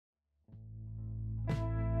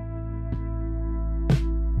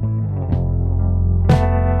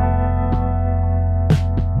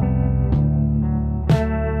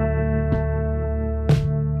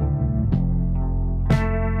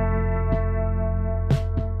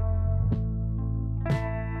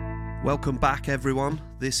Welcome back, everyone.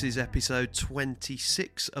 This is episode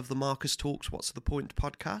 26 of the Marcus Talks What's the Point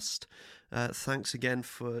podcast. Thanks again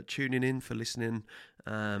for tuning in, for listening.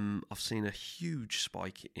 I've seen a huge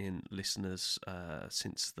spike in listeners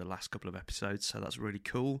since the last couple of episodes, so that's really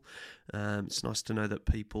cool. It's nice to know that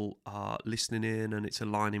people are listening in and it's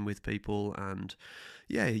aligning with people, and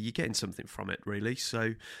yeah, you're getting something from it, really.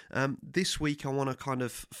 So this week I want to kind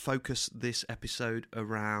of focus this episode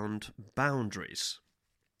around boundaries.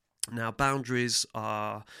 Now, boundaries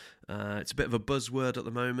are, it's a bit of a buzzword at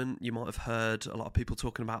the moment. You might have heard a lot of people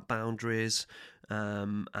talking about boundaries,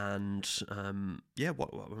 what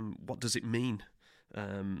does it mean?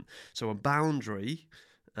 So a boundary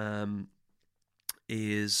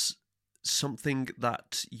is something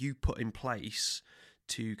that you put in place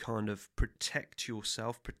to kind of protect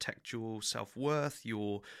yourself, protect your self-worth,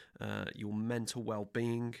 your mental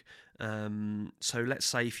well-being. So let's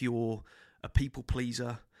say if you're a people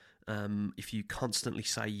pleaser, if you constantly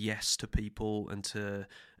say yes to people and to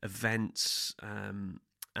events,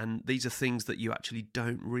 and these are things that you actually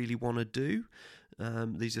don't really want to do.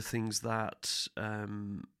 These are things that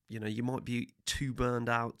you might be too burned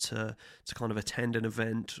out to kind of attend an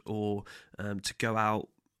event or to go out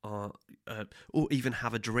or even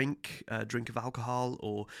have a drink of alcohol,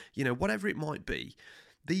 or whatever it might be.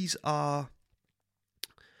 These are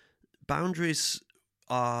boundaries.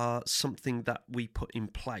 Are something that we put in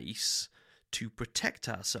place to protect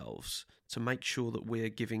ourselves, to make sure that we're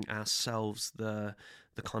giving ourselves the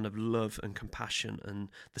kind of love and compassion and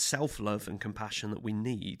the self-love and compassion that we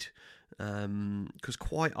need. Because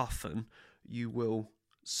quite often you will,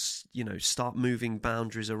 start moving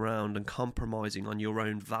boundaries around and compromising on your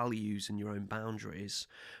own values and your own boundaries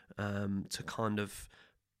to kind of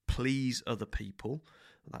please other people.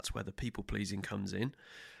 That's where the people pleasing comes in.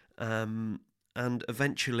 And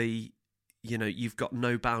eventually, you've got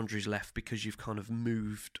no boundaries left because you've kind of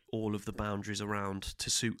moved all of the boundaries around to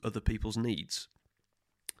suit other people's needs.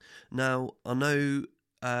 Now, I know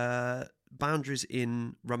boundaries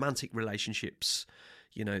in romantic relationships,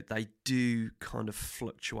 they do kind of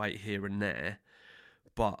fluctuate here and there.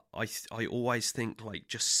 But I always think like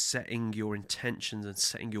just setting your intentions and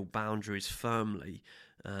setting your boundaries firmly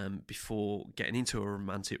before getting into a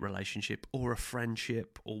romantic relationship or a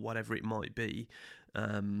friendship or whatever it might be,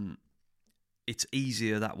 it's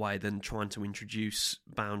easier that way than trying to introduce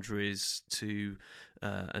boundaries to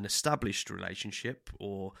an established relationship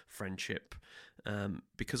or friendship,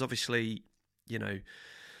 because obviously,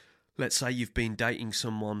 let's say you've been dating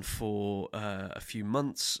someone for a few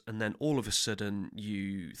months and then all of a sudden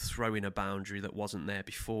you throw in a boundary that wasn't there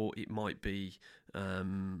before. It might be,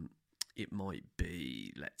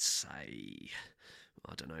 let's say,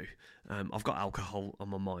 I don't know, I've got alcohol on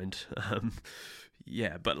my mind.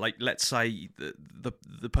 But like, let's say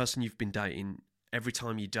the person you've been dating, every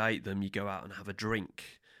time you date them, you go out and have a drink.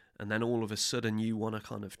 And then all of a sudden you want to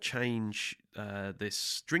kind of change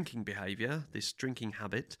this drinking behaviour, this drinking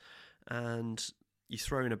habit, and you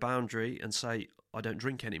throw in a boundary and say, I don't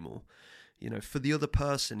drink anymore. For the other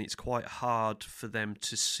person, it's quite hard for them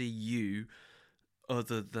to see you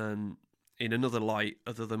in another light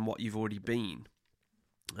other than what you've already been,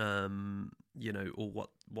 or what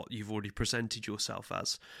you've already presented yourself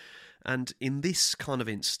as. And in this kind of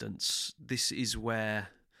instance, this is where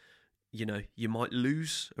you might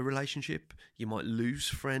lose a relationship, you might lose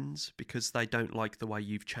friends because they don't like the way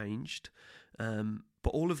you've changed. But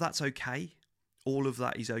all of that's okay. All of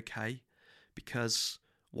that is okay, because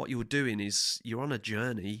what you're doing is you're on a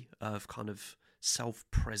journey of kind of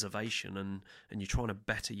self-preservation, and you're trying to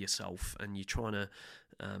better yourself, and you're trying to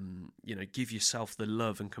give yourself the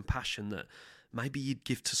love and compassion that maybe you'd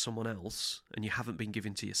give to someone else and you haven't been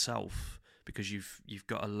giving to yourself, because you've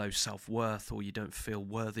got a low self-worth, or you don't feel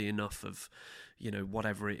worthy enough of,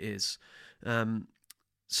 whatever it is.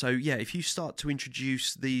 If you start to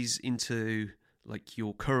introduce these into like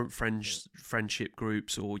your current friendship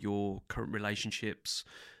groups or your current relationships,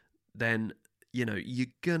 then, you're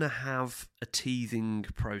gonna have a teething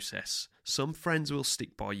process. Some friends will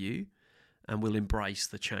stick by you and will embrace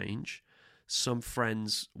the change. Some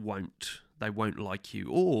friends won't. They won't like you.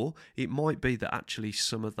 Or it might be that actually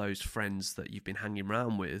some of those friends that you've been hanging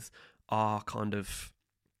around with are kind of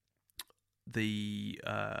the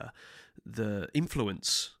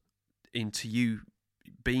influence into you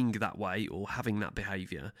being that way or having that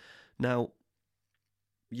behaviour. Now,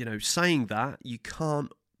 saying that, you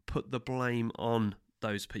can't put the blame on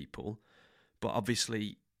those people, but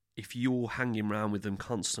obviously if you're hanging around with them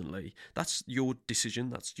constantly, that's your decision,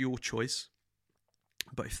 that's your choice.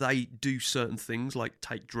 But if they do certain things like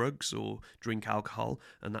take drugs or drink alcohol,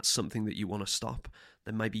 and that's something that you want to stop,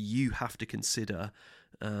 then maybe you have to consider,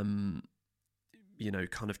 kind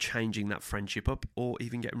of changing that friendship up, or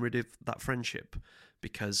even getting rid of that friendship,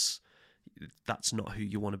 because that's not who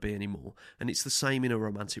you want to be anymore. And it's the same in a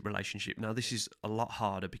romantic relationship. Now, this is a lot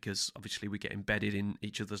harder because obviously we get embedded in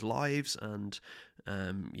each other's lives, and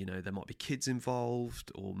there might be kids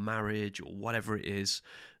involved or marriage or whatever it is.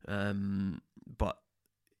 But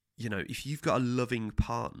if you've got a loving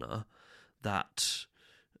partner that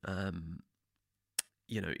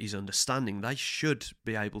is understanding, they should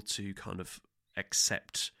be able to kind of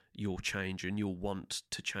accept your change and your want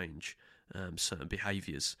to change certain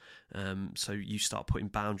behaviours. So you start putting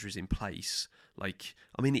boundaries in place.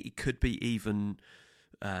 It could be even,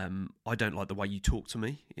 I don't like the way you talk to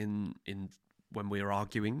me in when we're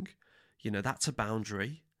arguing. That's a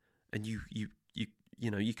boundary, and you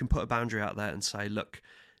can put a boundary out there and say, look,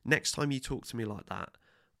 next time you talk to me like that,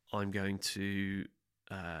 I'm going to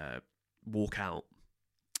walk out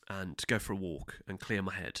and go for a walk and clear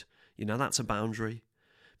my head. That's a boundary,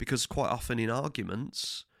 because quite often in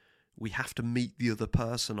arguments, we have to meet the other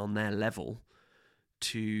person on their level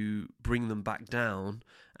to bring them back down.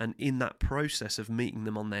 And in that process of meeting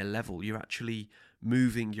them on their level, you're actually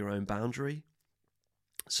moving your own boundary.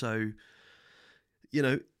 So,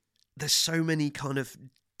 there's so many kind of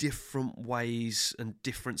different ways and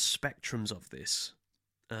different spectrums of this.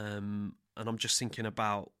 And I'm just thinking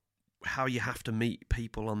about how you have to meet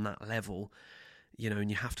people on that level, and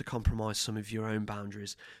you have to compromise some of your own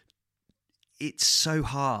boundaries. It's so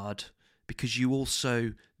hard because you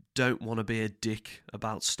also don't want to be a dick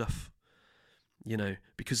about stuff,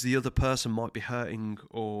 because the other person might be hurting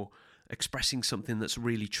or expressing something that's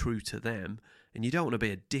really true to them, and you don't want to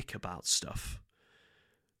be a dick about stuff.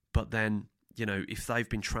 But then, if they've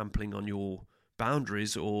been trampling on your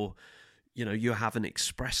boundaries, or you haven't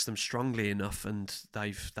expressed them strongly enough, and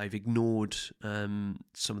they've ignored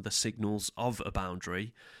some of the signals of a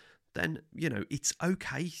boundary, then it's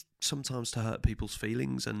okay sometimes to hurt people's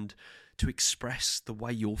feelings and to express the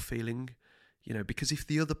way you're feeling. Because if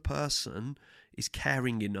the other person is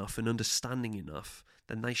caring enough and understanding enough,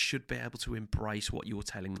 then they should be able to embrace what you're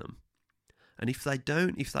telling them. And if they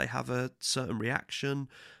don't, if they have a certain reaction,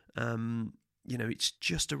 it's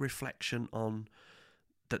just a reflection on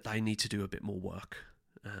that they need to do a bit more work.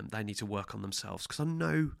 They need to work on themselves. Because I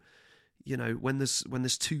know, when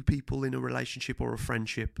there's two people in a relationship or a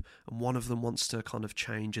friendship, and one of them wants to kind of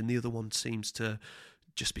change and the other one seems to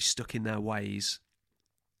just be stuck in their ways,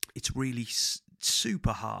 it's really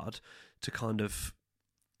super hard to kind of,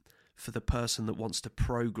 for the person that wants to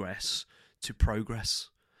progress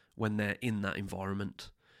when they're in that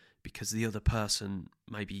environment, because the other person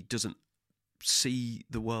maybe doesn't see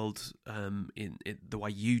the world in the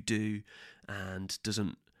way you do, and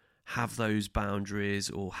doesn't have those boundaries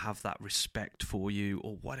or have that respect for you,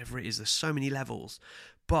 or whatever it is. There's so many levels,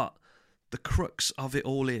 but the crux of it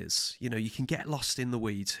all is, you can get lost in the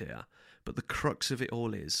weeds here, but the crux of it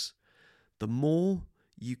all is, the more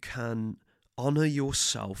you can honour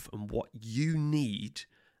yourself and what you need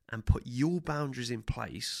and put your boundaries in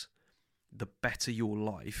place, the better your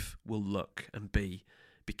life will look and be,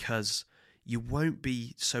 because you won't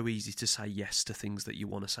be so easy to say yes to things that you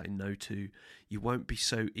want to say no to. You won't be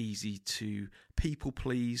so easy to people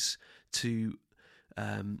please, to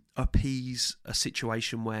appease a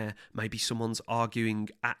situation where maybe someone's arguing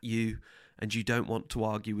at you and you don't want to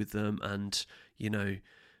argue with them, and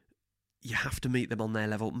you have to meet them on their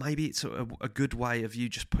level. Maybe it's a good way of you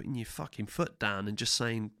just putting your fucking foot down and just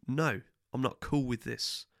saying, no, I'm not cool with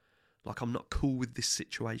this. I'm not cool with this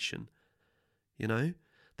situation.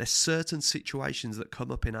 There's certain situations that come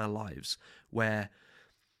up in our lives where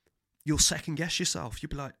you'll second guess yourself. You'll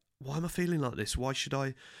be like, why am I feeling like this? Why should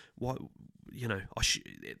I?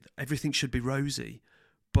 Everything should be rosy.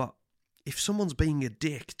 But if someone's being a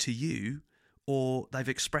dick to you, or they've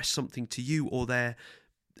expressed something to you, or they're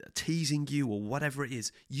teasing you, or whatever it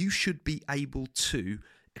is, you should be able to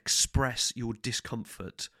express your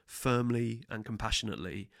discomfort firmly and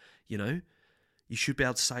compassionately. You should be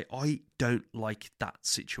able to say, I don't like that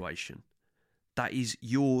situation. That is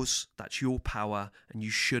yours, that's your power, and you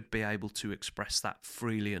should be able to express that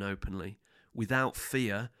freely and openly without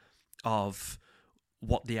fear of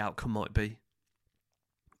what the outcome might be.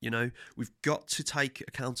 We've got to take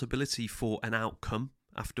accountability for an outcome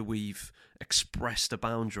after we've expressed a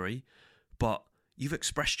boundary, but you've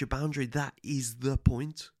expressed your boundary, that is the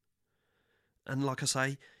point. And like I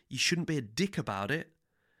say, you shouldn't be a dick about it.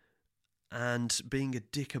 And being a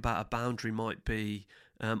dick about a boundary might be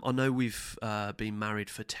I know we've been married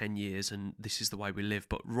for 10 years and this is the way we live,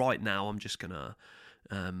 but right now I'm just going to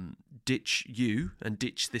ditch you and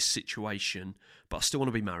ditch this situation, but I still want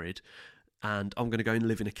to be married, and I'm going to go and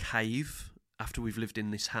live in a cave after we've lived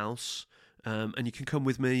in this house, and you can come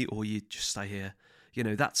with me or you just stay here. You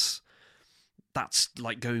know, that's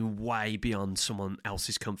like going way beyond someone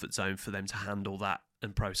else's comfort zone for them to handle that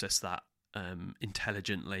and process that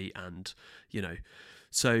intelligently, and, you know,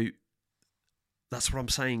 so that's what I'm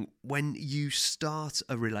saying. When you start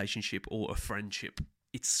a relationship or a friendship,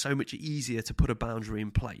 it's so much easier to put a boundary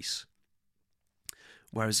in place.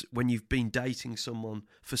 Whereas when you've been dating someone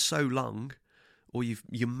for so long, or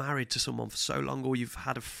you're married to someone for so long, or you've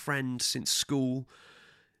had a friend since school,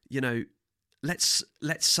 you know, let's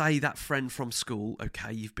say that friend from school,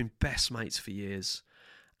 okay, you've been best mates for years,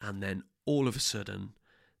 and then all of a sudden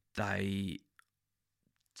they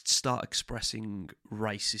start expressing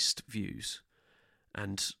racist views.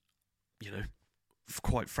 And, you know,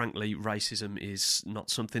 quite frankly, racism is not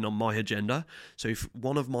something on my agenda. So if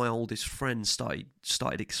one of my oldest friends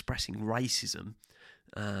started expressing racism,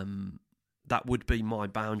 that would be my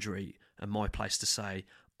boundary and my place to say,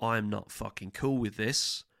 I'm not fucking cool with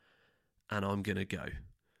this, and I'm going to go.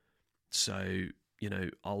 So, you know,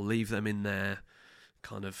 I'll leave them in their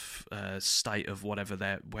kind of state of whatever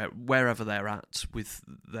wherever they're at with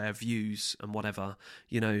their views and whatever,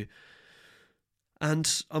 you know.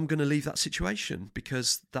 And I'm going to leave that situation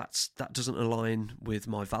because that doesn't align with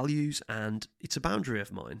my values, and it's a boundary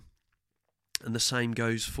of mine. And the same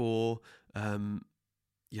goes for,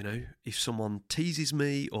 you know, if someone teases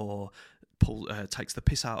me or takes the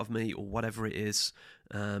piss out of me or whatever it is,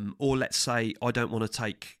 or let's say I don't want to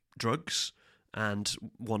take drugs and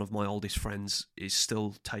one of my oldest friends is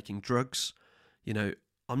still taking drugs, you know,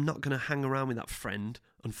 I'm not going to hang around with that friend,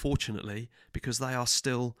 unfortunately, because they are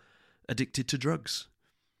still addicted to drugs,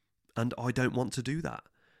 and I don't want to do that,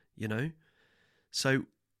 you know. So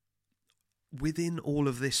within all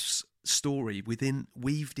of this story,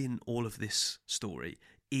 weaved in all of this story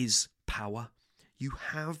is power. You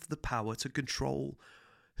have the power to control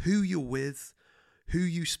who you're with, who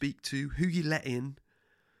you speak to, who you let in,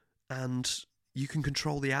 and you can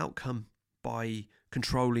control the outcome by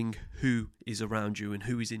controlling who is around you and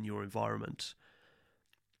who is in your environment.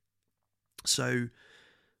 So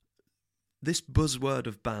this buzzword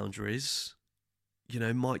of boundaries, you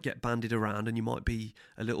know, might get bandied around and you might be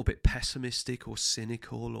a little bit pessimistic or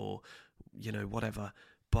cynical or, you know, whatever.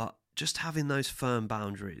 But just having those firm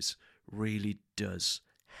boundaries really does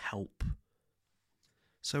help.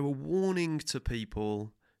 So a warning to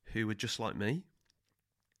people who are just like me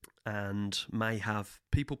and may have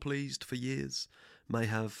people pleased for years, may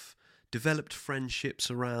have developed friendships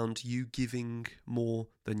around you giving more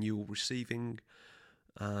than you're receiving.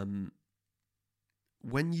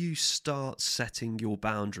 When you start setting your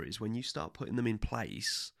boundaries, when you start putting them in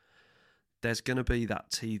place, there's going to be that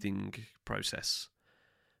teething process.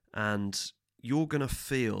 And you're going to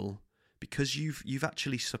feel, because you've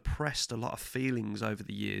actually suppressed a lot of feelings over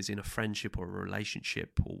the years in a friendship or a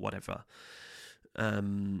relationship or whatever,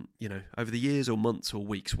 you know, over the years or months or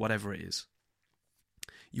weeks, whatever it is,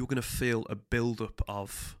 you're going to feel a build-up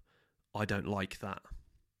of, I don't like that,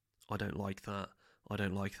 I don't like that, I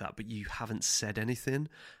don't like that, but you haven't said anything.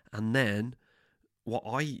 And then what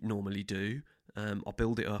I normally do, I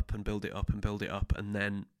build it up and build it up and build it up, and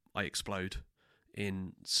then I explode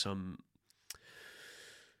in some,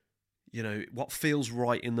 you know, what feels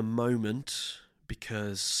right in the moment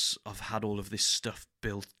because I've had all of this stuff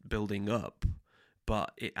building up,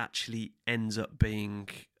 but it actually ends up being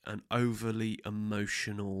an overly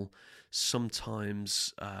emotional,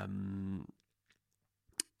 sometimes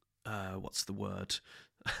what's the word?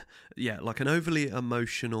 Yeah, like an overly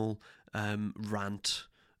emotional rant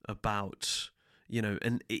about, you know,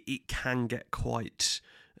 and it can get quite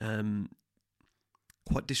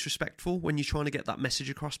disrespectful when you're trying to get that message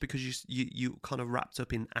across, because you kind of wrapped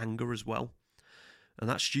up in anger as well, and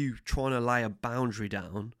that's you trying to lay a boundary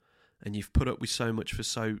down, and you've put up with so much for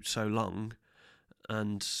so long,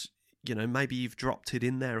 and, you know, maybe you've dropped it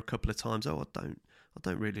in there a couple of times. Oh, I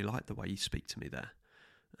don't really like the way you speak to me there.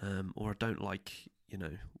 Or I don't like, you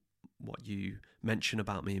know, what you mention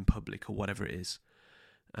about me in public or whatever it is.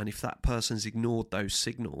 And if that person's ignored those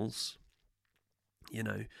signals, you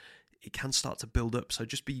know, it can start to build up. So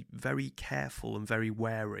just be very careful and very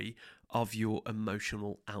wary of your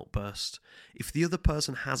emotional outburst. If the other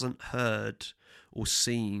person hasn't heard or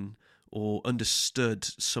seen or understood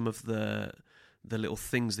some of the little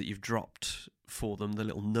things that you've dropped for them, the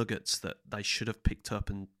little nuggets that they should have picked up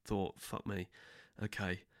and thought, fuck me,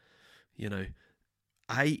 okay, you know,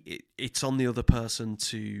 it's on the other person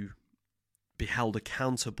to be held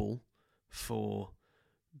accountable for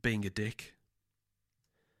being a dick.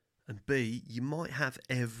 And B, you might have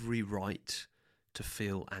every right to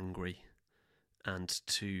feel angry and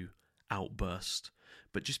to outburst.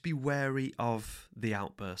 But just be wary of the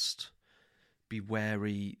outburst. Be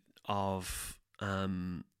wary of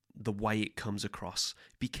the way it comes across.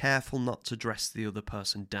 Be careful not to dress the other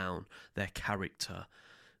person down, their character.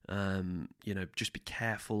 Just be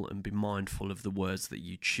careful and be mindful of the words that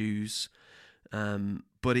you choose.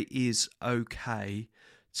 But it is okay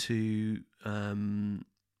to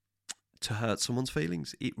hurt someone's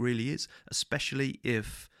feelings. It really is, especially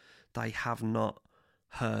if they have not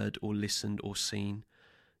heard or listened or seen.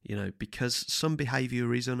 Because some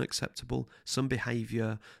behaviour is unacceptable. Some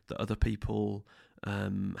behaviour that other people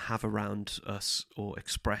have around us or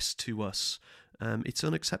express to us, it's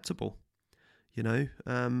unacceptable. I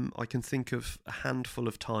can think of a handful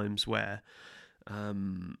of times where,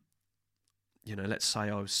 let's say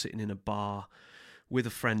I was sitting in a bar with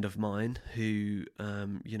a friend of mine who,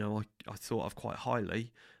 I thought of quite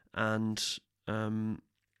highly, and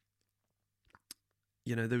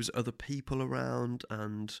there was other people around,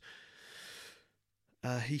 and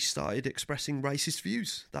he started expressing racist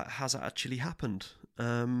views. That has actually happened.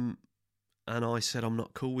 And I said, I'm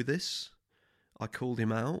not cool with this. I called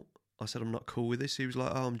him out. I said, I'm not cool with this. He was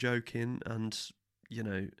like, oh, I'm joking. And,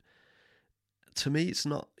 to me, it's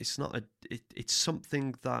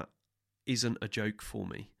something that isn't a joke for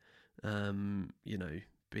me. Being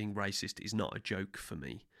racist is not a joke for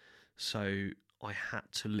me. So I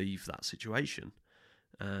had to leave that situation.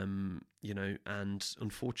 And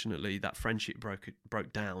unfortunately that friendship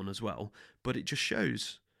broke down as well, but it just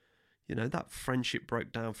shows, that friendship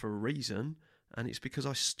broke down for a reason, and it's because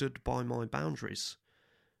I stood by my boundaries,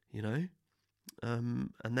 and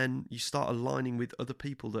then you start aligning with other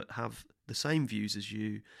people that have the same views as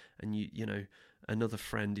you, and another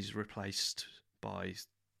friend is replaced by,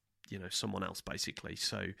 someone else basically.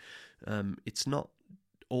 So, it's not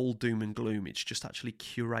all doom and gloom. It's just actually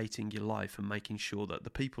curating your life and making sure that the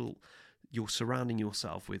people you're surrounding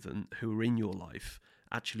yourself with and who are in your life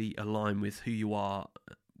actually align with who you are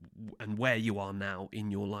and where you are now in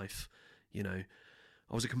your life. I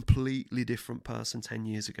was a completely different person 10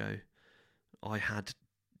 years ago. I had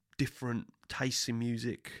different tastes in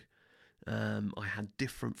music. I had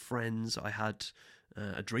different friends. I had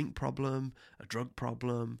a drink problem, a drug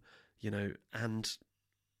problem, and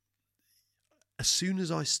as soon as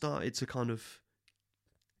I started to kind of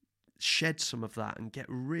shed some of that and get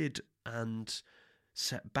rid and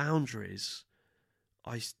set boundaries,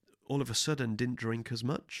 I all of a sudden didn't drink as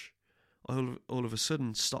much. All of a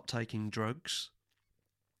sudden stopped taking drugs.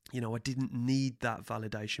 I didn't need that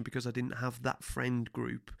validation because I didn't have that friend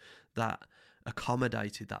group that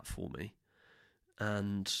accommodated that for me.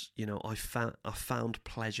 And, I found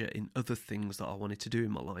pleasure in other things that I wanted to do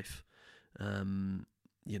in my life.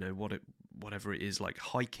 Whatever it is, like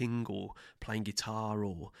hiking or playing guitar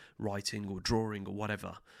or writing or drawing or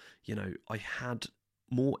whatever, I had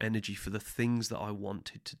more energy for the things that I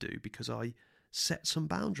wanted to do because I set some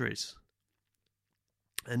boundaries.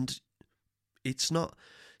 And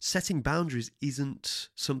setting boundaries isn't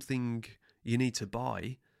something you need to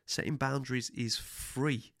buy. Setting boundaries is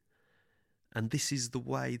free. And this is the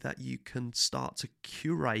way that you can start to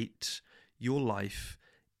curate your life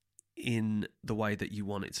in the way that you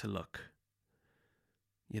want it to look.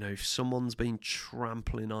 If someone's been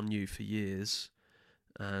trampling on you for years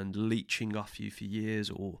and leeching off you for years,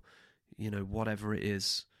 or, whatever it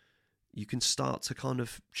is, you can start to kind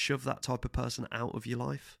of shove that type of person out of your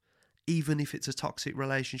life. Even if it's a toxic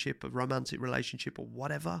relationship, a romantic relationship, or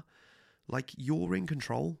whatever, like, you're in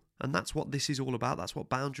control. And that's what this is all about. That's what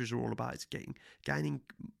boundaries are all about. It's gaining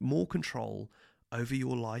more control over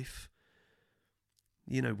your life.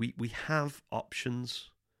 We have options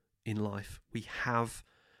in life. We have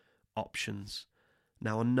options.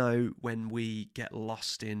 Now, I know when we get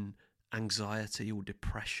lost in anxiety or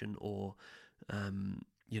depression or,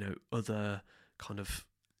 other kind of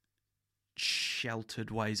sheltered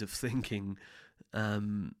ways of thinking,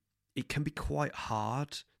 it can be quite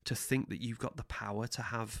hard to think that you've got the power to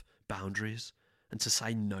have boundaries and to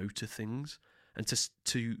say no to things and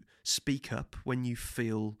to speak up when you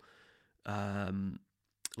feel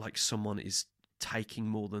like someone is taking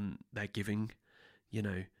more than they're giving.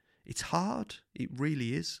 It's hard. It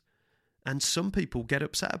really is. And some people get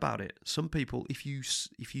upset about it. Some people, if you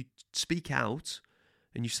speak out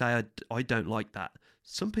and you say, I don't like that,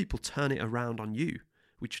 some people turn it around on you,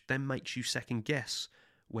 which then makes you second guess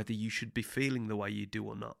whether you should be feeling the way you do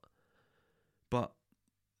or not. But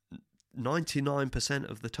 99%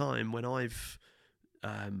 of the time when I've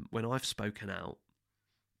spoken out,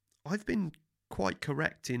 I've been quite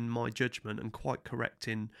correct in my judgment and quite correct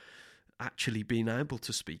in actually being able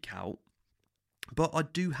to speak out. But I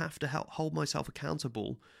do have to hold myself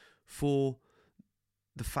accountable for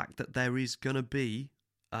the fact that there is going to be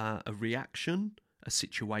a reaction, a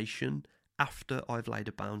situation after I've laid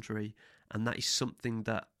a boundary, and that is something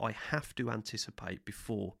that I have to anticipate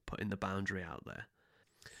before putting the boundary out there.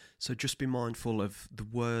 So just be mindful of the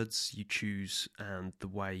words you choose and the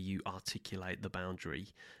way you articulate the boundary,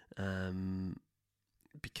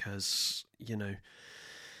 because, you know,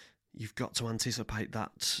 you've got to anticipate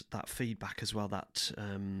that feedback as well, that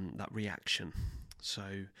reaction.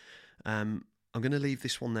 So I'm going to leave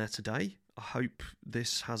this one there today. I hope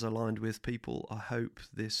this has aligned with people. I hope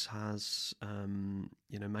this has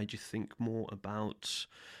made you think more about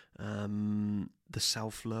the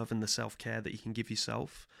self-love and the self-care that you can give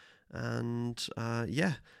yourself. And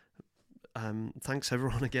thanks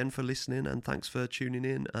everyone again for listening, and thanks for tuning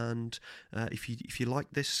in. And if you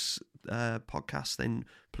like this podcast, then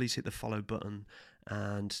please hit the follow button.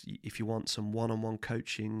 And if you want some one-on-one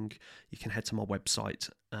coaching, you can head to my website,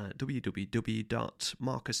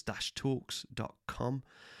 www.marcus-talks.com.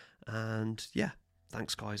 And yeah,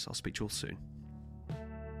 thanks guys. I'll speak to you all soon.